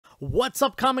What's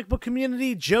up, comic book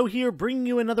community? Joe here, bringing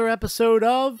you another episode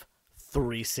of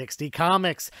 360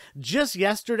 Comics. Just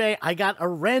yesterday, I got a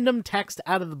random text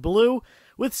out of the blue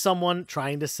with someone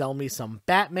trying to sell me some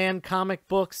Batman comic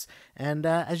books, and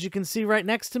as you can see right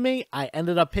next to me, I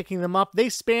ended up picking them up. They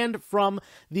spanned from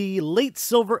the late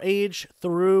Silver Age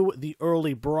through the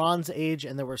early Bronze Age,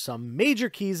 and there were some major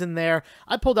keys in there.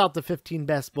 I pulled out the 15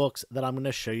 best books that I'm going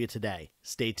to show you today.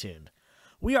 Stay tuned.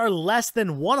 We are less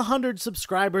than 100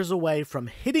 subscribers away from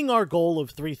hitting our goal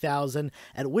of 3,000,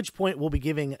 at which point we'll be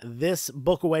giving this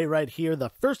book away right here,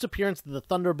 the first appearance of the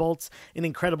Thunderbolts in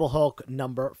Incredible Hulk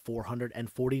number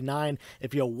 449.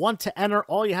 If you want to enter,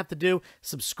 all you have to do,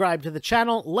 subscribe to the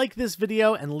channel, like this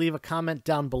video, and leave a comment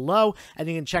down below, and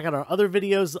you can check out our other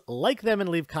videos, like them, and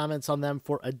leave comments on them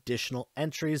for additional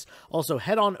entries. Also,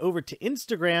 head on over to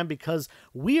Instagram because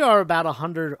we are about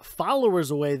 100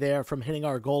 followers away there from hitting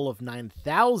our goal of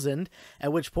 9,000.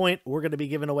 At which point we're going to be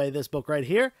giving away this book right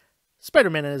here,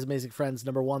 Spider-Man and His Amazing Friends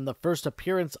 #1, the first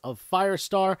appearance of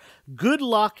Firestar. Good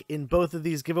luck in both of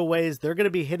these giveaways. They're going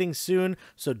to be hitting soon,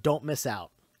 so don't miss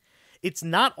out. It's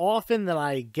not often that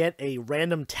I get a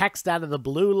random text out of the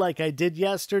blue like I did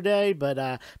yesterday, but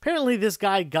apparently this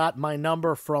guy got my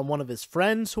number from one of his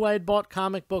friends who I had bought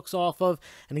comic books off of,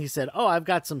 and he said, oh, I've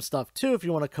got some stuff too if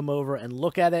you want to come over and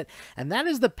look at it. And that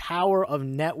is the power of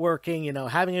networking, you know,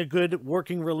 having a good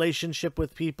working relationship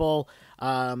with people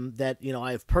that, you know,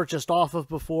 I've purchased off of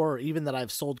before, or even that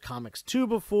I've sold comics to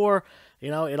before. You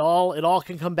know, it all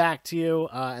can come back to you,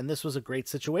 and this was a great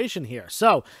situation here.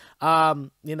 So,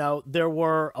 you know, there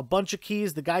were a bunch of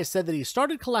keys. The guy said that he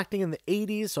started collecting in the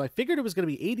 80s, so I figured it was going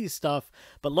to be 80s stuff,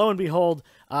 but lo and behold,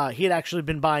 he had actually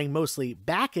been buying mostly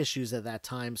back issues at that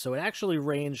time, so it actually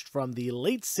ranged from the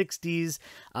late 60s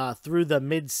through the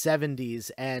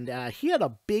mid-70s, and he had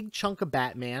a big chunk of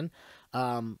Batman,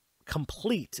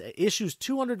 complete. Issues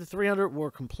 200 to 300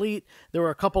 were complete. There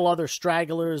were a couple other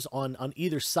stragglers on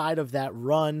either side of that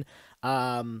run,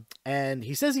 and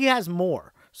he says he has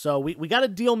more. So we got a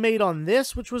deal made on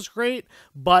this, which was great,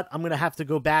 but I'm going to have to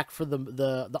go back for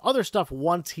the other stuff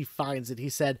once he finds it. He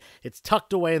said it's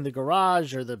tucked away in the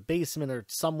garage or the basement or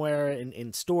somewhere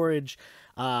in storage,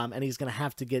 and he's going to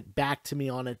have to get back to me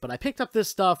on it. But I picked up this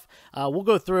stuff. We'll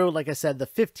go through, like I said, the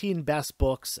 15 best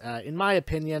books. In my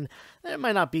opinion, it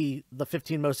might not be the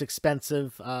 15 most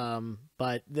expensive,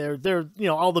 but they're you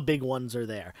know, all the big ones are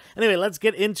there. Anyway, let's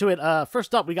get into it.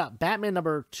 First up, we got Batman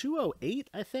number 208,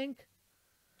 I think.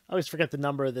 I always forget the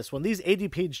number of this one. These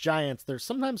 80-page giants, they're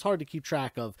sometimes hard to keep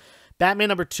track of. Batman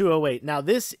number 208. Now,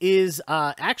 this is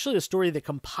actually a story that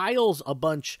compiles a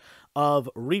bunch of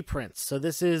reprints. So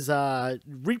this is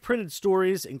reprinted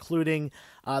stories, including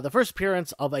the first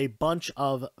appearance of a bunch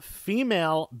of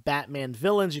female Batman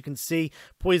villains. You can see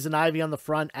Poison Ivy on the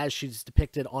front as she's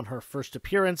depicted on her first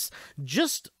appearance.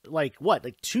 Just like, what,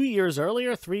 like 2 years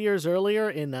earlier, 3 years earlier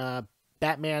in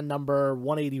Batman number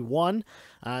 181,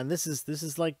 and this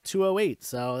is like 208,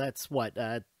 so that's what,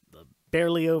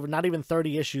 barely over, not even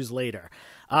 30 issues later.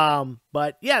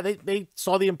 But yeah, they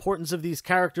saw the importance of these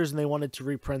characters and they wanted to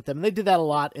reprint them. And they did that a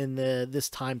lot in this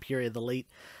time period, the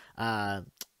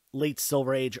late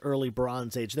Silver Age, early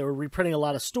Bronze Age. They were reprinting a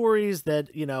lot of stories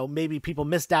that, you know, maybe people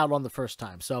missed out on the first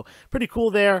time. So pretty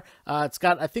cool there. It's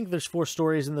got, I think there's 4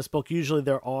 stories in this book. Usually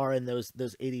there are in those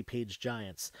 80-page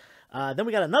giants. Then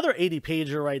we got another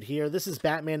 80-pager right here. This is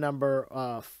Batman number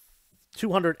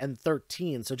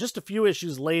 213. So just a few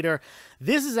issues later.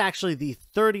 This is actually the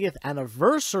 30th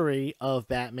anniversary of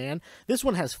Batman. This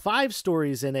one has 5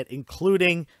 stories in it,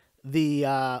 including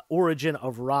the origin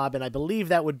of Robin. I believe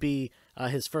that would be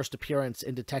his first appearance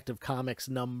in Detective Comics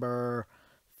number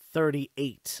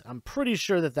 38. I'm pretty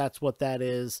sure that that's what that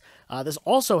is. This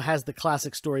also has the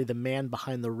classic story, The Man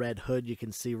Behind the Red Hood. You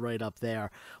can see right up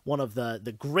there. One of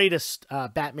the greatest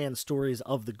Batman stories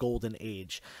of the Golden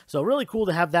Age. So really cool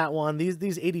to have that one.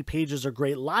 These 80 pages are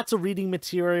great. Lots of reading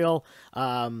material.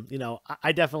 You know,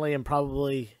 I definitely am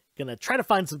probably gonna try to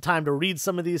find some time to read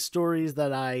some of these stories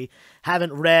that I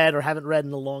haven't read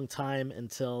in a long time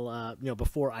until you know,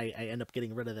 before I end up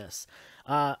getting rid of this.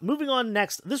 Moving on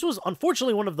next, this was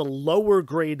unfortunately one of the lower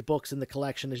grade books in the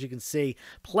collection. As you can see,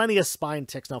 plenty of spine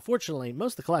ticks. Now fortunately,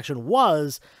 most of the collection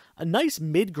was a nice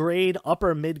mid-grade,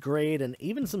 upper mid-grade, and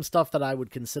even some stuff that I would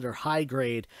consider high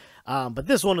grade, but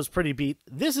this one was pretty beat.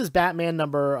 This is Batman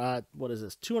number what is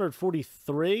this,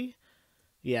 243?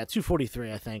 Yeah,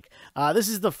 243, I think. This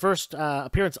is the first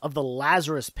appearance of the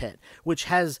Lazarus Pit, which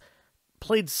has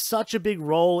played such a big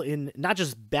role in not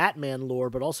just Batman lore,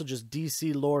 but also just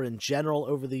DC lore in general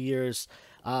over the years.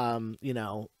 You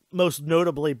know, most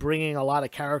notably bringing a lot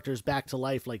of characters back to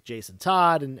life like Jason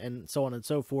Todd and so on and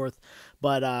so forth.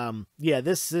 But yeah,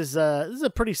 this is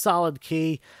a pretty solid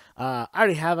key. I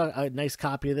already have a nice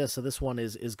copy of this, so this one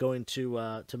is going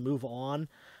to move on.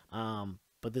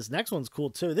 But this next one's cool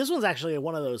too. This one's actually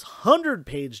one of those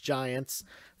 100-page giants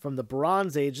from the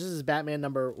Bronze Age. This is Batman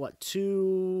number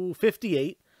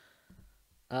 258.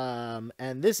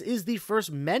 And this is the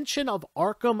first mention of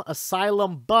Arkham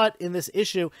Asylum, but in this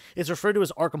issue, it's referred to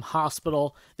as Arkham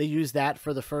Hospital. They use that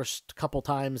for the first couple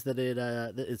times that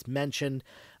it's mentioned,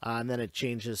 and then it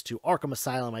changes to Arkham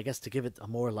Asylum, I guess, to give it a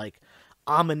more like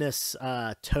ominous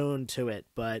tone to it.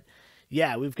 But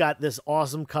yeah, we've got this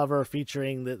awesome cover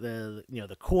featuring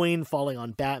the coin falling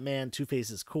on Batman,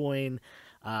 Two-Face's coin.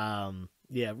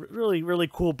 Yeah, really, really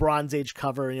cool Bronze Age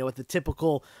cover, with the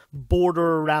typical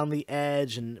border around the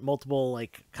edge and multiple,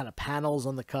 like, kind of panels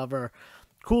on the cover.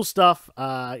 Cool stuff.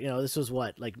 This was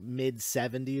like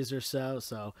mid-70s or so.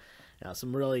 So,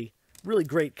 some really, really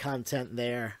great content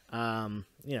there. An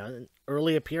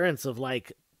early appearance of,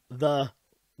 like, one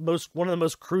of the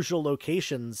most crucial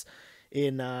locations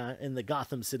in the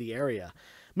Gotham City area.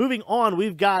 Moving on,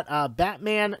 we've got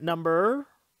Batman number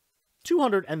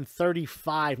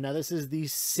 235. Now, this is the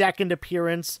second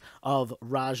appearance of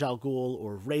Ra's al Ghul,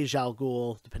 or Ra's al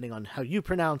Ghul, depending on how you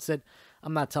pronounce it.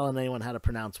 I'm not telling anyone how to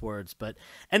pronounce words, but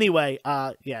anyway,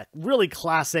 yeah, really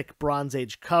classic Bronze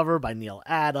Age cover by Neil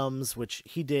Adams, which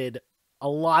he did a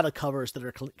lot of covers that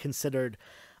are considered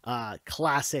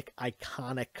classic,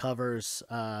 iconic covers.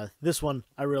 This one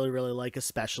I really, really like,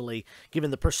 especially given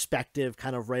the perspective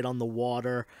kind of right on the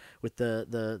water with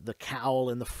the cowl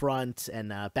in the front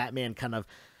and Batman kind of,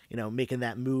 making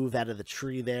that move out of the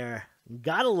tree there.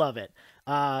 Gotta love it.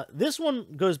 This one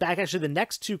goes back, actually, the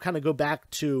next two kind of go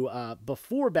back to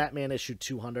before Batman issue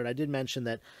 200. I did mention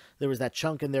that there was that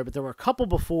chunk in there, but there were a couple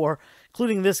before,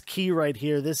 including this key right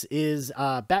here. This is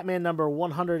Batman number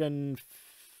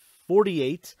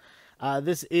 148.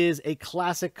 This is a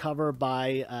classic cover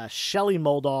by Sheldon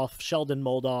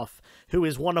Moldoff, who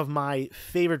is one of my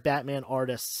favorite Batman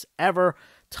artists ever.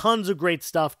 Tons of great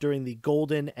stuff during the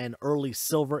Golden and early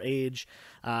Silver Age.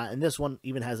 And this one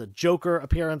even has a Joker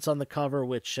appearance on the cover,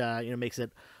 which makes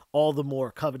it all the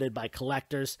more coveted by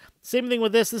collectors. Same thing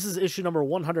with this. This is issue number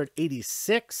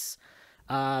 186.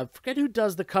 Forget who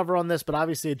does the cover on this, but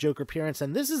obviously a Joker appearance.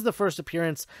 And this is the first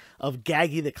appearance of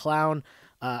Gaggy the Clown,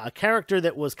 a character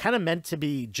that was kind of meant to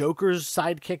be Joker's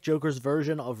sidekick, Joker's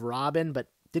version of Robin, but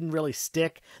didn't really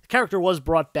stick. The character was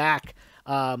brought back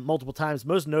multiple times,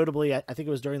 most notably, I think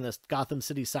it was during the Gotham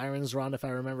City Sirens run, if I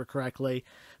remember correctly.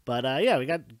 But yeah, we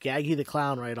got Gaggy the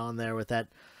Clown right on there with that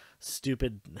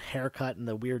stupid haircut and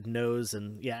the weird nose,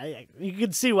 and yeah, you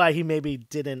can see why he maybe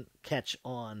didn't catch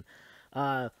on.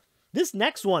 This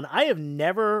next one, I have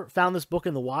never found this book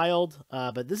in the wild,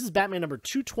 but this is Batman number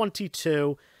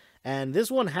 222, and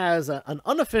this one has an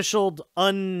unofficial,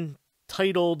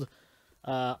 untitled,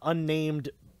 unnamed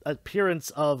appearance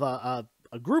of a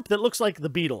group that looks like the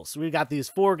Beatles. We've got these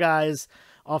four guys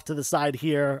off to the side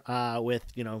here with,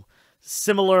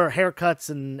 similar haircuts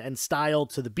and style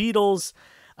to the Beatles,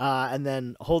 and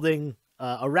then holding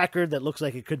a record that looks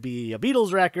like it could be a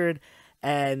Beatles record.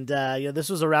 And, this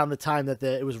was around the time that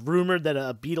it was rumored that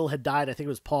a Beatle had died. I think it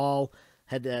was Paul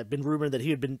had been rumored that he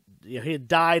had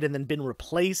died and then been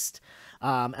replaced.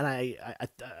 And I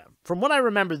from what I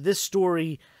remember, this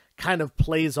story kind of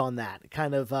plays on that. It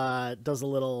kind of does a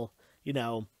little,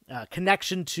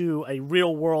 connection to a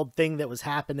real world thing that was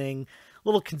happening, a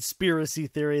little conspiracy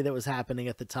theory that was happening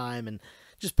at the time, and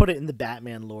just put it in the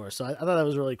Batman lore. So I thought that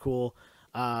was really cool.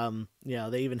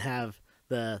 They even have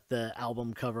the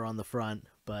album cover on the front.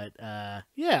 But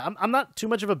yeah, I'm not too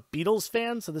much of a Beatles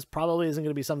fan, so this probably isn't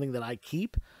going to be something that I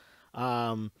keep.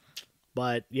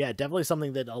 But yeah, definitely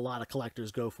something that a lot of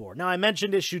collectors go for. Now, I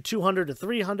mentioned issue 200 to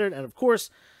 300, and of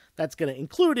course, that's going to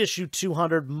include issue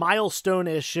 200, milestone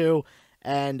issue,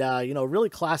 and really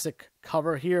classic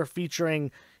cover here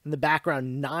featuring in the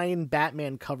background 9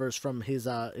 Batman covers from his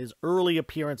early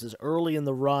appearances, early in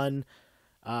the run.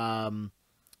 Some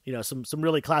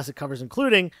really classic covers,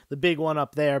 including the big one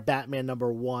up there, Batman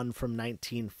number 1 from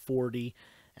 1940.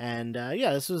 And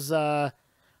yeah, this was I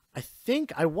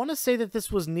want to say that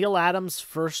this was Neil Adams'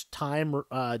 first time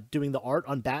doing the art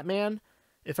on Batman,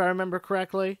 if I remember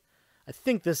correctly. I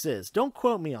think this is. Don't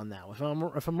quote me on that.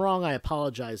 If I'm wrong, I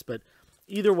apologize. But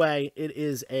either way, it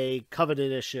is a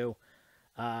coveted issue.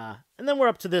 And then we're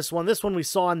up to this one. This one we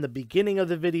saw in the beginning of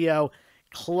the video.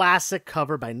 Classic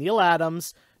cover by Neil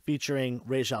Adams, featuring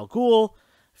Ra's al Ghul,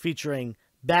 featuring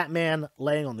Batman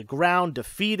laying on the ground,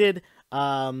 defeated.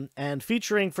 and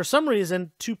featuring, for some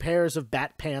reason, 2 pairs of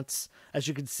bat pants. As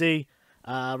you can see,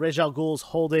 Ra's al Ghul's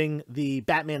holding the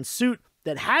Batman suit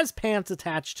that has pants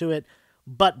attached to it,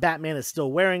 but Batman is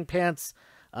still wearing pants.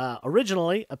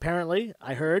 Originally, apparently,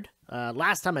 I heard,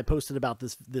 last time I posted about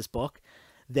this book,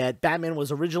 that Batman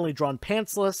was originally drawn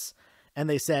pantsless, and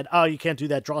they said, oh, you can't do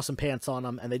that, draw some pants on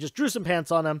him, and they just drew some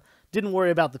pants on him, didn't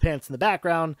worry about the pants in the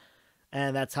background,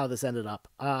 and that's how this ended up.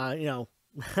 You know,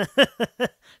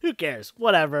 who cares?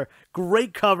 Whatever.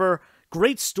 Great cover,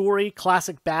 great story,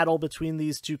 classic battle between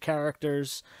these 2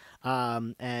 characters,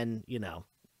 and, you know,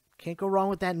 can't go wrong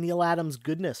with that Neil Adams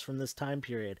goodness from this time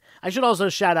period. I should also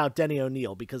shout out Denny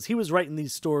O'Neil, because he was writing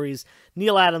these stories,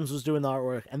 Neil Adams was doing the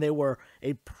artwork, and they were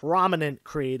a prominent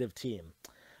creative team.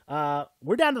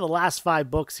 We're down to the last 5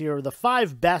 books here, the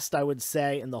 5 best, I would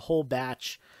say, in the whole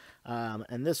batch.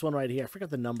 And this one right here, I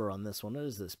forgot the number on this one. What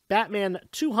is this? Batman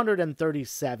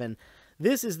 237.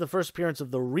 This is the first appearance of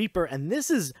the Reaper, and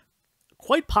this is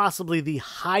quite possibly the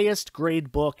highest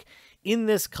grade book in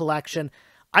this collection.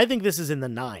 I think this is in the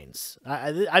 9s.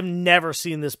 I've never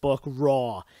seen this book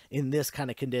raw in this kind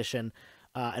of condition.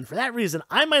 And for that reason,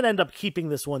 I might end up keeping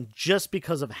this one just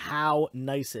because of how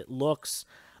nice it looks.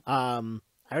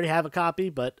 I already have a copy,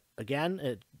 but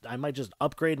again, I might just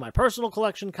upgrade my personal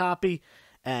collection copy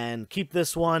and keep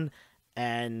this one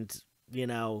and, you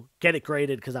know, get it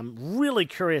graded, because I'm really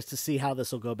curious to see how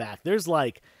this will go back. There's,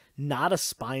 like, not a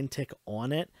spine tick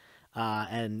on it.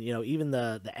 And, you know, even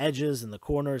the edges and the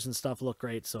corners and stuff look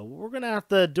great. So we're going to have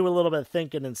to do a little bit of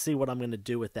thinking and see what I'm going to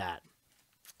do with that.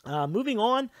 Moving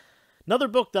on, another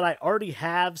book that I already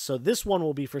have. So this one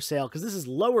will be for sale because this is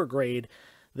lower grade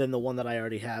than the one that I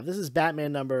already have. This is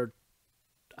Batman number,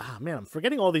 man, I'm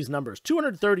forgetting all these numbers,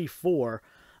 234.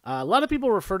 A lot of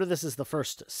people refer to this as the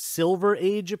first Silver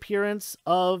Age appearance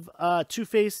of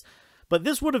Two-Face, but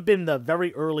this would have been the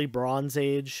very early Bronze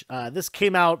Age. This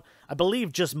came out, I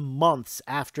believe, just months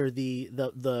after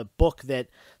the book that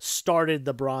started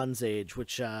the Bronze Age,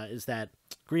 which is that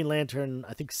Green Lantern,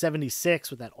 I think, 76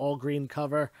 with that all-green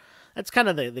cover. That's kind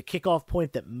of the kickoff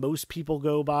point that most people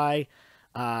go by.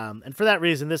 And for that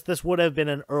reason, this would have been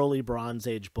an early Bronze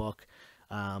Age book.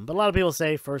 But a lot of people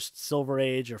say first Silver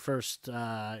Age or first,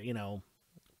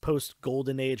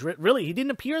 post-Golden Age. Really, he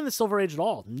didn't appear in the Silver Age at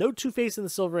all. No Two-Face in the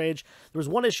Silver Age. There was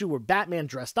one issue where Batman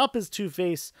dressed up as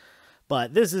Two-Face,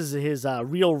 but this is his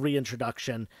real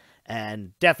reintroduction,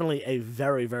 and definitely a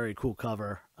very, very cool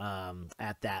cover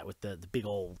at that, with the big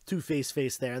old Two-Face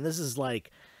face there. And this is like,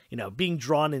 being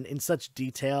drawn in such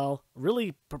detail.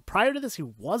 Really, prior to this, he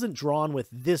wasn't drawn with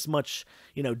this much,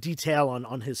 detail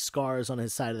on his scars on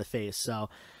his side of the face. So,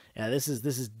 yeah, this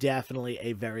is definitely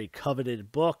a very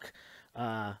coveted book.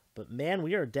 But man,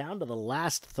 we are down to the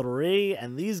last 3,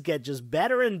 and these get just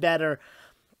better and better.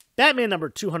 Batman number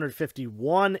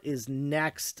 251 is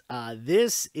next.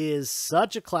 This is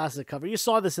such a classic cover. You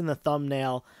saw this in the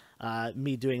thumbnail,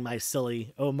 me doing my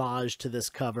silly homage to this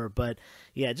cover, but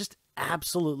yeah, just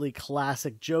absolutely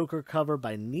classic Joker cover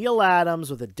by Neil Adams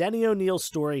with a Denny O'Neil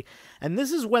story. And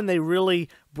this is when they really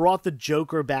brought the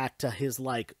Joker back to his,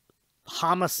 like,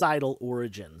 homicidal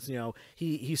origins.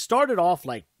 He started off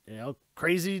like,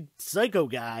 crazy psycho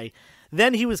guy.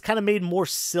 Then he was kind of made more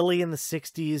silly in the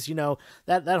 60s.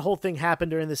 That whole thing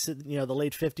happened during the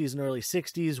late 50s and early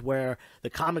 60s, where the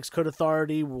Comics Code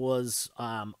Authority was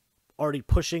already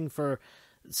pushing for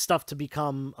stuff to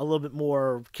become a little bit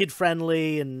more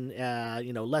kid-friendly and,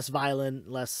 less violent,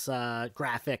 less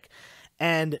graphic.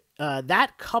 And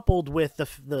that, coupled with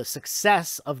the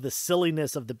success of the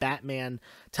silliness of the Batman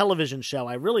television show,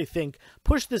 I really think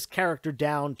pushed this character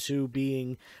down to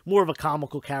being more of a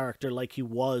comical character like he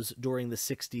was during the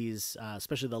 60s,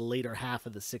 especially the later half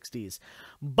of the 60s.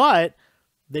 But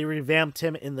they revamped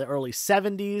him in the early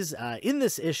 70s in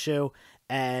this issue,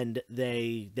 and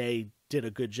they did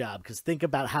a good job, because think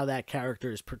about how that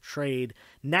character is portrayed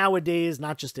nowadays,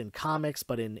 not just in comics,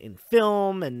 but in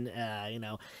film and,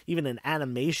 even in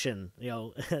animation.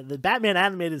 The Batman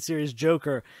animated series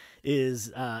Joker is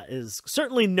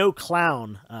certainly no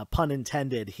clown, pun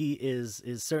intended. He is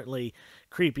certainly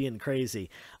creepy and crazy.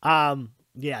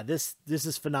 Yeah, this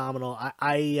is phenomenal.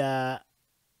 I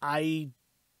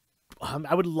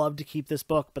would love to keep this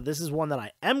book, but this is one that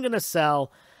I am going to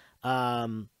sell,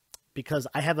 because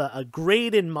I have a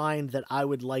grade in mind that I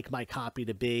would like my copy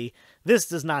to be. This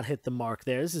does not hit the mark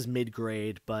there. This is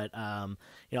mid-grade, but,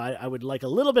 I would like a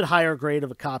little bit higher grade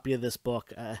of a copy of this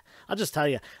book. I'll just tell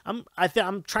you, I'm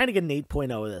trying to get an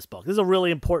 8.0 of this book. This is a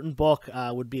really important book,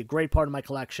 would be a great part of my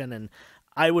collection, and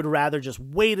I would rather just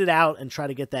wait it out and try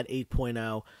to get that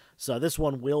 8.0. So this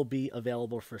one will be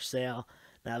available for sale.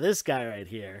 Now, this guy right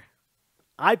here,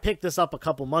 I picked this up a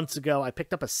couple months ago. I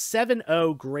picked up a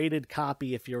 7.0 graded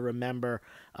copy, if you remember.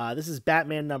 This is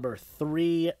Batman number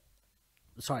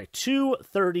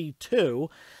 232,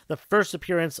 the first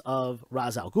appearance of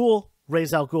Ra's al Ghul,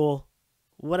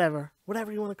 whatever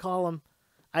you want to call him.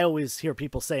 I always hear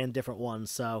people saying different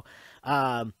ones, so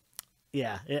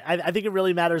yeah, I think it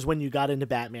really matters when you got into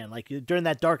Batman. Like during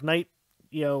that Dark Knight,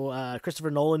 Christopher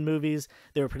Nolan movies,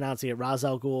 they were pronouncing it Ra's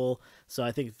al Ghul. So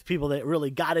I think the people that really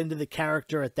got into the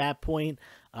character at that point,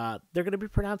 they're going to be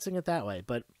pronouncing it that way.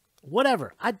 But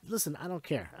whatever. Listen, I don't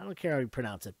care. I don't care how you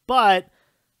pronounce it. But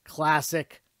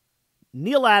classic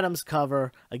Neil Adams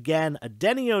cover. Again, a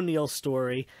Denny O'Neil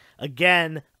story.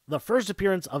 Again, the first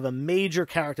appearance of a major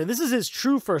character. This is his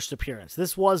true first appearance.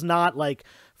 This was not like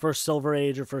first Silver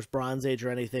Age or first Bronze Age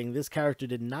or anything. This character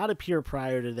did not appear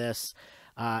prior to this.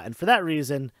 And for that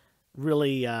reason,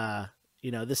 really,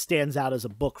 this stands out as a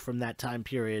book from that time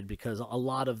period because a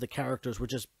lot of the characters were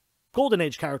just Golden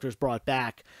Age characters brought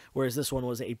back, whereas this one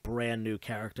was a brand new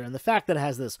character. And the fact that it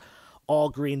has this all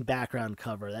green background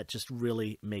cover, that just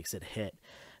really makes it hit.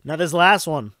 Now, this last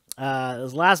one,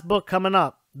 this last book coming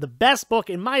up, the best book,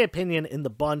 in my opinion, in the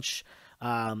bunch,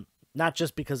 not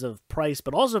just because of price,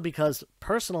 but also because,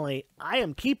 personally, I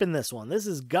am keeping this one. This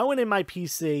is going in my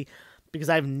PC because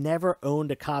I've never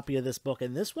owned a copy of this book,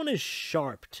 and this one is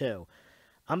sharp, too.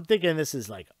 I'm thinking this is,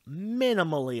 like,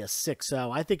 minimally a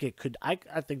 6.0. I think it could, I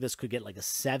think this could get, like, a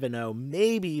 7.0,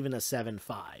 maybe even a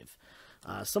 7.5.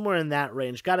 Somewhere in that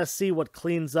range. Got to see what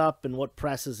cleans up and what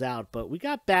presses out. But we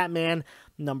got Batman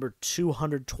number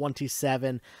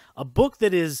 227, a book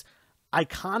that is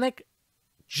iconic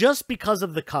just because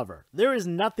of the cover. There is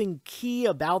nothing key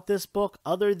about this book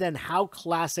other than how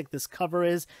classic this cover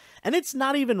is. And it's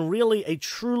not even really a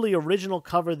truly original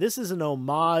cover. This is an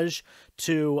homage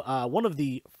to one of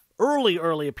the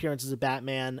early appearances of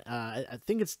Batman. I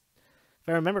think it's, if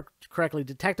I remember correctly,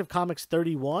 Detective Comics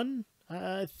 31.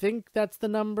 I think that's the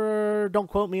number. Don't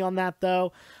quote me on that,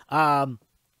 though.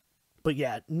 But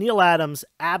yeah, Neil Adams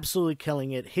absolutely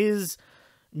killing it. His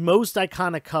most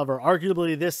iconic cover,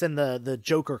 arguably this and the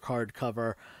Joker card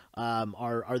cover,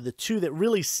 are the two that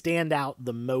really stand out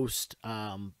the most.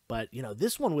 But,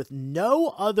 this one with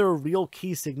no other real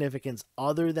key significance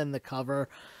other than the cover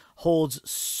holds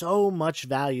so much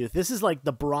value. This is like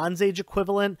the Bronze Age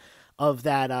equivalent of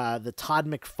that the Todd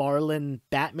McFarlane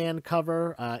Batman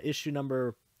cover, issue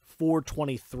number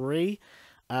 423.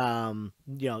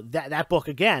 That book,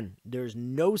 again, there's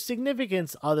no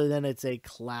significance other than it's a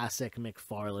classic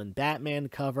McFarlane Batman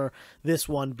cover. This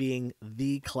one being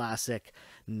the classic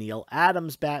Neil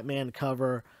Adams Batman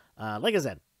cover. Like I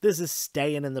said, this is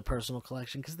staying in the personal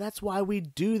collection because that's why we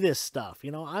do this stuff.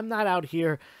 I'm not out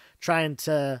here trying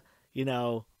to,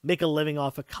 make a living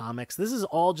off of comics. This is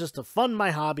all just to fund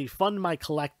my hobby, fund my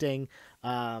collecting.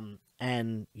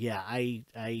 And yeah, I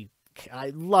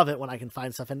love it when I can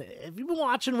find stuff. And if you've been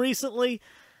watching recently,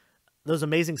 those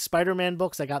amazing Spider-Man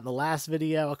books I got in the last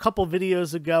video, a couple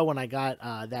videos ago when I got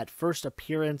that first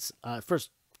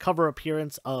cover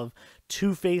appearance of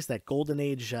Two-Face, that Golden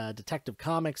Age Detective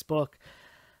Comics book,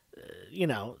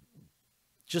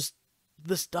 just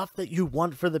the stuff that you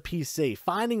want for the PC.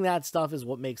 Finding that stuff is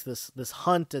what makes this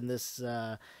hunt and this,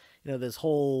 this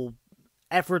whole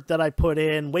effort that I put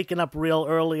in, waking up real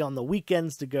early on the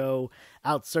weekends to go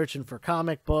out searching for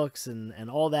comic books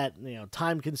and all that,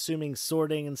 time consuming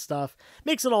sorting and stuff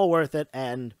makes it all worth it.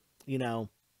 And,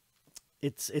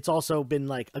 it's also been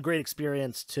like a great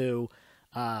experience to,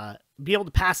 be able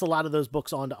to pass a lot of those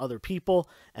books on to other people.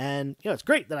 And, it's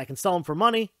great that I can sell them for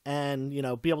money and,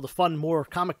 be able to fund more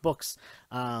comic books.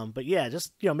 But yeah,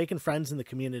 just, making friends in the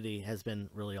community has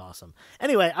been really awesome.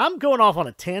 Anyway, I'm going off on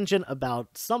a tangent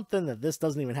about something that this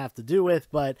doesn't even have to do with,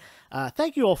 but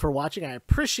thank you all for watching. I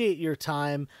appreciate your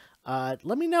time.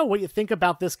 Let me know what you think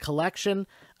about this collection.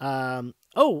 And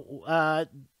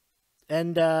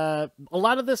a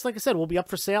lot of this, like I said, will be up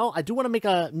for sale. I do want to make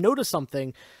a note of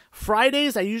something.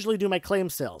 Fridays, I usually do my claim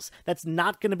sales. That's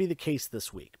not going to be the case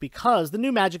this week because the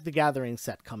new Magic the Gathering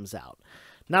set comes out.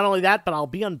 Not only that, but I'll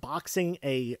be unboxing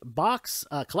a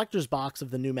collector's box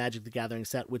of the new Magic the Gathering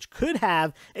set, which could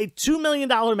have a $2 million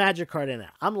Magic card in it.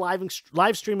 I'm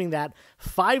live streaming that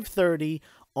 5:30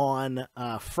 on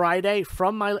Friday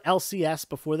from my LCS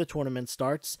before the tournament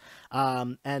starts.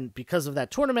 And because of that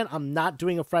tournament, I'm not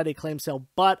doing a Friday claim sale,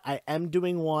 but I am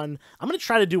doing one. I'm going to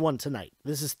try to do one tonight.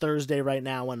 This is Thursday right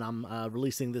now when I'm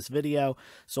releasing this video.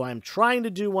 So I'm trying to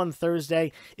do one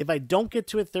Thursday. If I don't get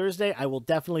to it Thursday, I will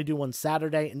definitely do one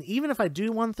Saturday. And even if I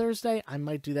do one Thursday, I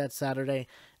might do that Saturday.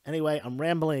 Anyway, I'm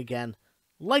rambling again.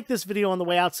 Like this video on the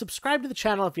way out. Subscribe to the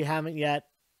channel if you haven't yet.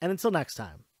 And until next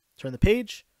time, turn the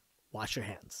page, wash your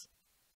hands.